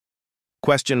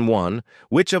Question 1.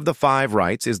 Which of the 5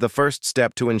 rights is the first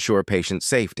step to ensure patient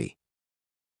safety?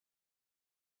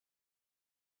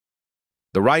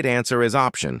 The right answer is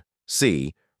option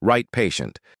C, right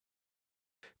patient.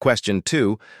 Question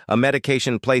 2. A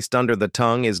medication placed under the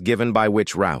tongue is given by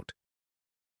which route?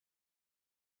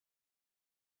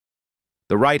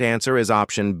 The right answer is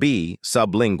option B,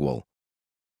 sublingual.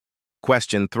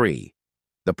 Question 3.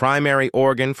 The primary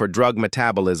organ for drug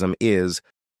metabolism is?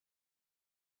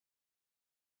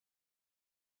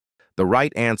 The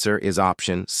right answer is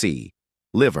option C,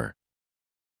 liver.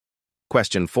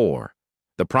 Question 4.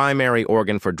 The primary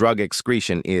organ for drug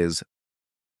excretion is?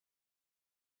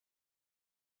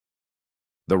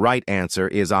 The right answer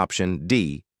is option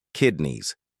D,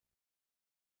 kidneys.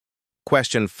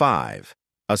 Question 5.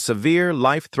 A severe,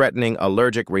 life-threatening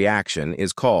allergic reaction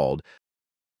is called?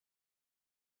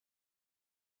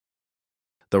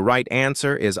 The right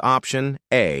answer is option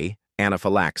A,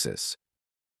 anaphylaxis.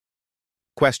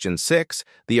 Question 6.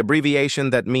 The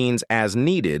abbreviation that means as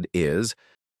needed is?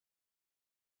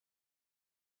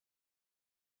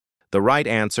 The right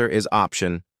answer is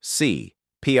option C,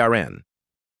 PRN.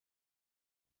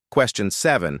 Question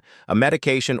 7. A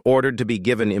medication ordered to be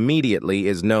given immediately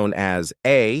is known as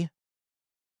A?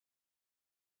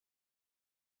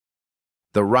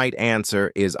 The right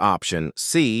answer is option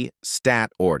C,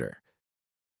 stat order.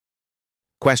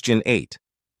 Question 8.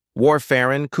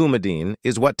 Warfarin Coumadin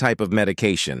is what type of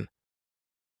medication?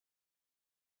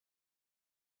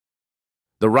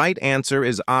 The right answer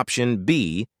is option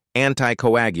B,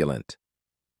 anticoagulant.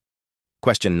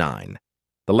 Question 9.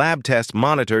 The lab test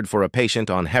monitored for a patient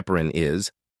on heparin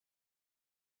is?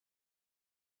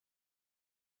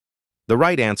 The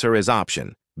right answer is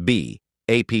option B,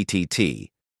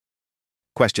 APTT.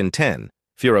 Question 10.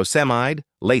 Furosemide,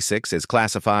 Lasix, is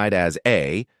classified as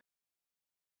A?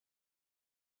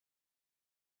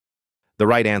 The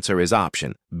right answer is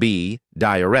option B,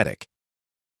 diuretic.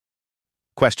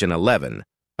 Question 11.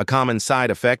 A common side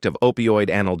effect of opioid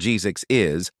analgesics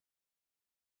is?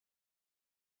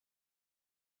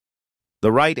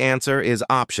 The right answer is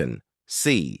option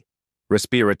C,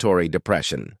 respiratory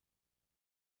depression.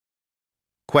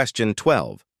 Question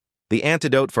 12. The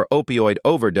antidote for opioid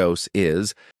overdose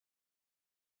is?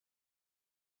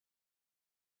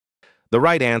 The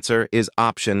right answer is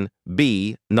option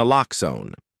B,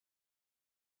 naloxone.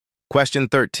 Question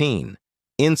 13.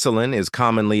 Insulin is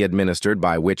commonly administered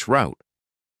by which route?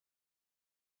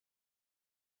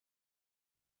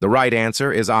 The right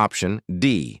answer is option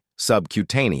D,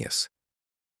 subcutaneous.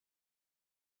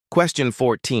 Question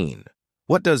 14.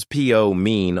 What does PO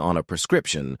mean on a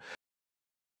prescription?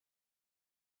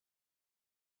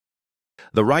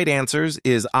 The right answer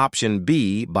is option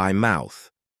B, by mouth.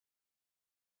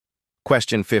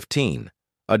 Question 15.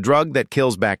 A drug that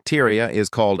kills bacteria is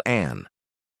called an?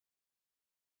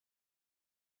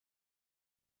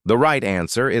 The right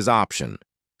answer is option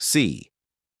C,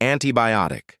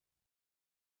 antibiotic.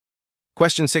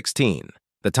 Question 16.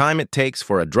 The time it takes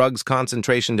for a drug's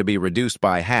concentration to be reduced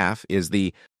by half is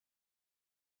the?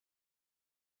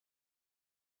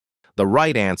 The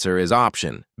right answer is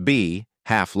option B,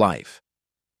 half-life.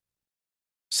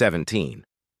 17.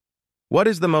 What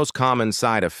is the most common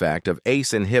side effect of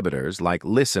ACE inhibitors like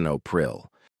lisinopril?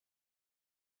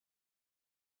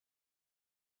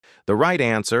 The right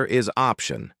answer is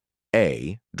option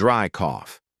A, dry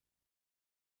cough.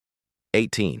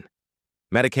 18.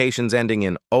 Medications ending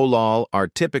in olol are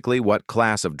typically what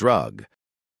class of drug?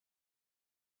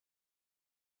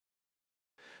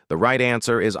 The right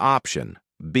answer is option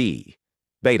B,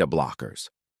 beta blockers.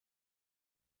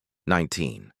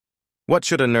 19. What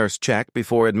should a nurse check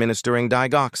before administering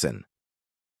digoxin?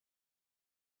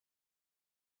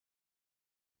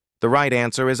 The right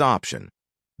answer is option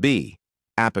B,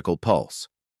 apical pulse.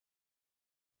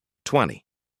 20.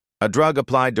 A drug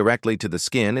applied directly to the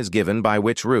skin is given by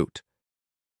which route?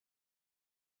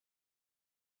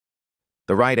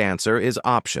 The right answer is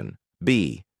option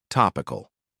B, topical.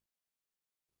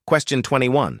 Question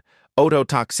 21.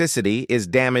 Ototoxicity is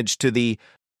damage to the?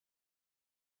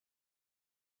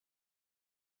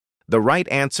 The right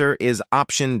answer is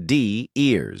option D,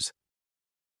 ears.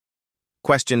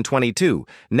 Question 22.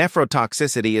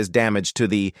 Nephrotoxicity is damage to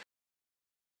the?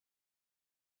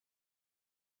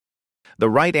 The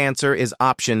right answer is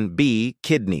option B,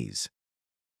 kidneys.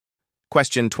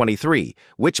 Question 23.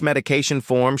 Which medication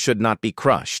form should not be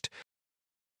crushed?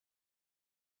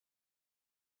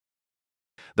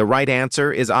 The right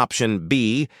answer is option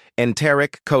B,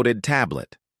 enteric-coated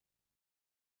tablet.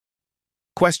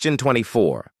 Question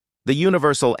 24. The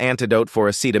universal antidote for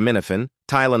acetaminophen,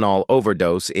 Tylenol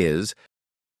overdose is?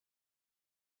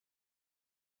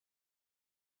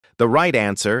 The right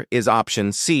answer is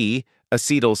option C,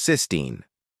 acetylcysteine.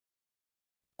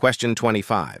 Question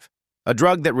 25. A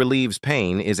drug that relieves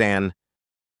pain is an...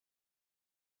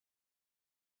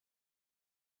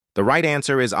 The right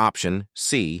answer is option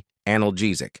C,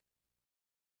 analgesic.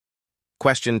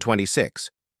 Question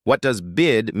 26. What does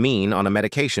BID mean on a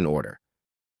medication order?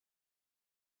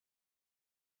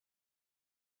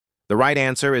 The right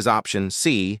answer is option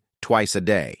C, twice a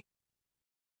day.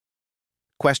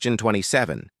 Question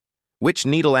 27. Which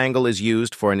needle angle is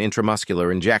used for an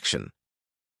intramuscular injection?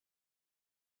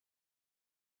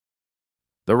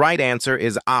 The right answer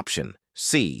is option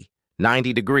C,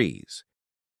 90 degrees.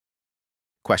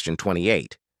 Question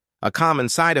 28. A common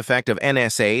side effect of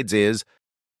NSAIDs is...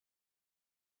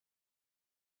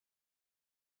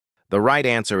 The right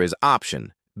answer is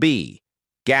option B,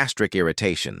 gastric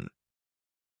irritation.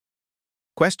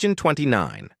 Question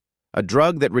 29. A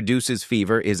drug that reduces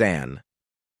fever is an...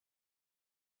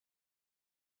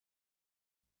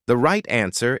 The right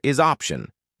answer is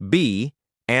option B,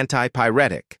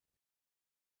 antipyretic.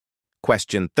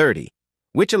 Question 30.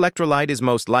 Which electrolyte is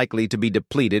most likely to be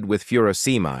depleted with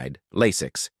furosemide,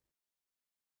 Lasix?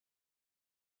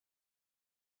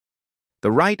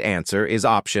 The right answer is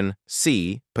option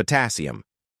C, potassium.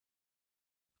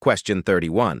 Question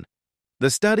 31.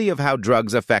 The study of how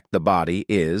drugs affect the body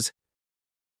is...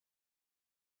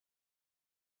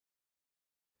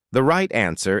 The right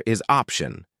answer is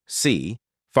option C,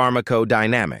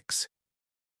 pharmacodynamics.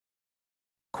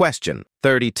 Question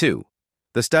 32.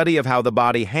 The study of how the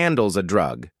body handles a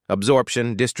drug,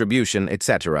 absorption, distribution,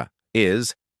 etc.,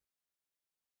 is...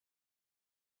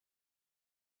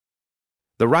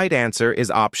 The right answer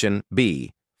is option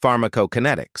B,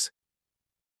 pharmacokinetics.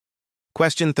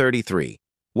 Question 33.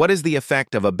 What is the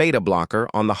effect of a beta blocker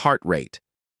on the heart rate?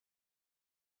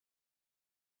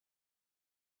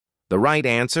 The right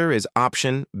answer is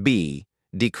option B,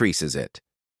 decreases it.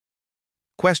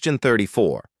 Question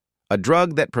 34. A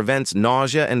drug that prevents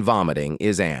nausea and vomiting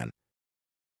is an...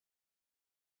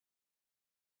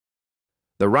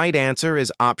 The right answer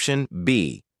is option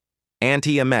B,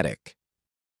 antiemetic.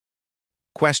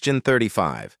 Question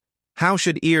 35. How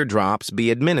should ear drops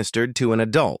be administered to an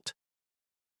adult?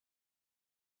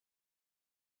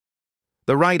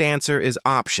 The right answer is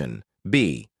option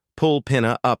B, pull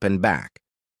pinna up and back.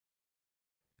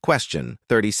 Question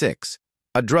 36.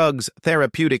 A drug's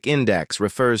therapeutic index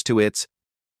refers to its...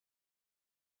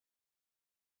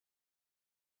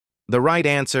 The right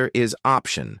answer is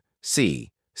option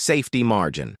C, safety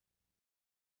margin.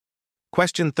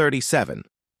 Question 37.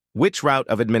 Which route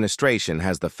of administration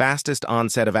has the fastest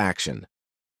onset of action?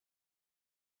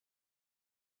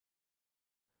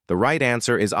 The right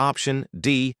answer is option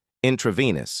D,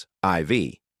 intravenous,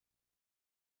 IV.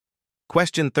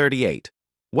 Question 38.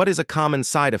 What is a common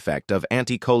side effect of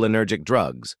anticholinergic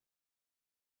drugs?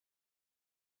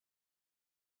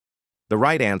 The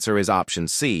right answer is option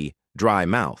C, dry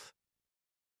mouth.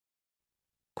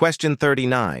 Question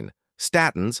 39.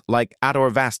 Statins, like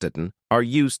atorvastatin, are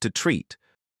used to treat.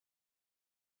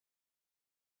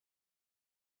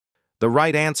 The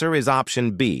right answer is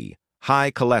option B, high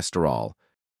cholesterol.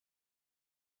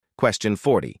 Question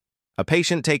 40. A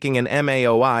patient taking an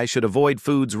MAOI should avoid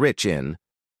foods rich in...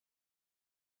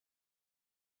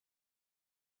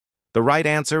 The right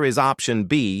answer is option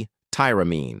B,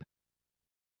 tyramine.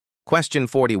 Question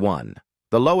 41.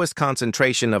 The lowest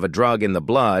concentration of a drug in the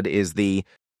blood is the...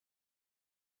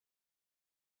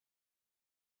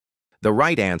 The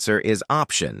right answer is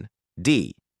option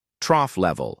D, trough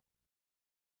level.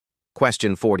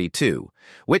 Question 42.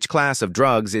 Which class of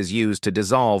drugs is used to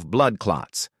dissolve blood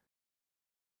clots?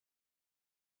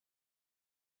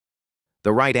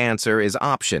 The right answer is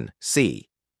option C,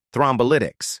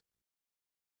 thrombolytics.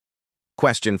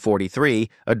 Question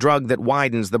 43. A drug that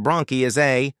widens the bronchi is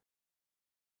a...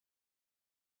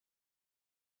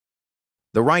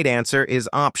 The right answer is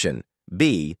option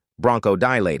B,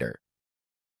 bronchodilator.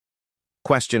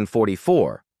 Question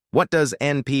 44. What does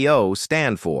NPO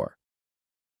stand for?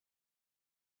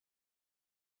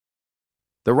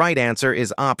 The right answer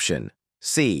is option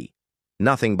C,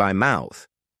 nothing by mouth.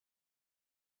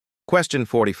 Question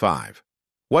 45.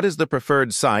 What is the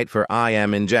preferred site for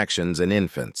IM injections in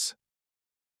infants?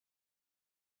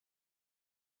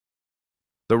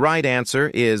 The right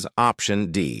answer is option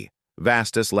D,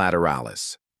 vastus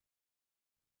lateralis.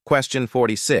 Question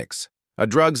 46. A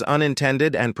drug's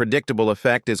unintended and predictable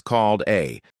effect is called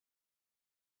a...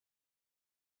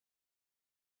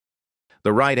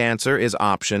 The right answer is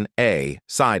option A,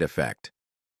 side effect.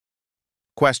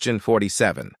 Question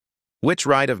 47. Which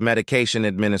right of medication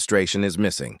administration is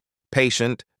missing?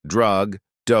 Patient, drug,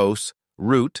 dose,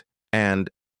 route, and...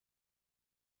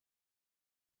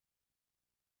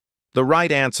 The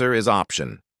right answer is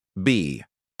option B,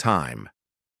 time.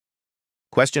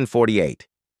 Question 48.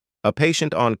 A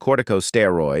patient on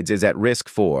corticosteroids is at risk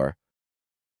for...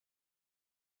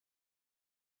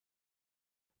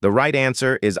 The right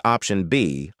answer is option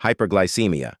B,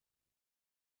 hyperglycemia.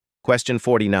 Question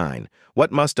 49.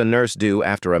 What must a nurse do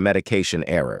after a medication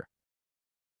error?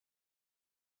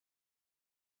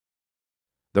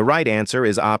 The right answer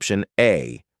is option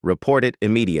A, report it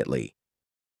immediately.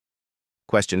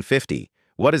 Question 50.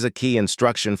 What is a key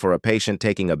instruction for a patient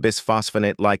taking a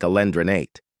bisphosphonate like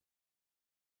alendronate?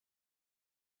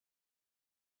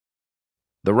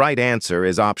 The right answer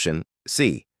is option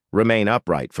C, remain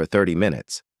upright for 30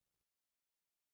 minutes.